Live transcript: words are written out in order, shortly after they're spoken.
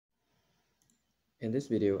In this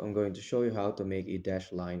video, I'm going to show you how to make a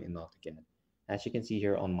dashed line in AutoCAD. As you can see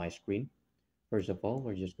here on my screen, first of all,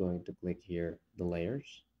 we're just going to click here, the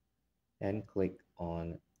layers, and click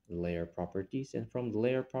on the layer properties. And from the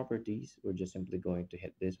layer properties, we're just simply going to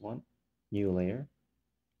hit this one, new layer,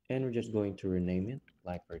 and we're just going to rename it,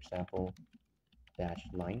 like for example, dash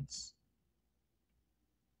lines.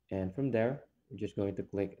 And from there, we're just going to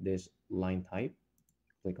click this line type,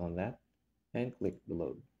 click on that, and click the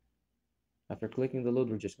load. After clicking the load,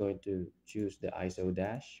 we're just going to choose the ISO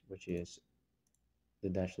dash, which is the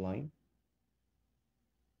dash line,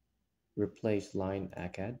 replace line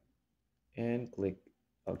AutoCAD, and click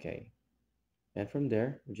OK. And from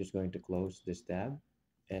there, we're just going to close this tab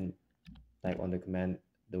and type on the command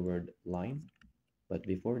the word line. But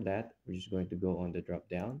before that, we're just going to go on the drop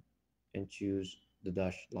down and choose the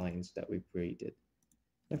dash lines that we created.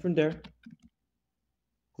 And from there,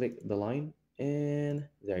 click the line, and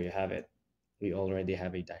there you have it. We already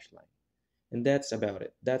have a dash line. And that's about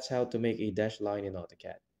it. That's how to make a dash line in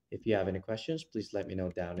AutoCAD. If you have any questions, please let me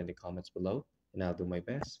know down in the comments below, and I'll do my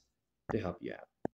best to help you out.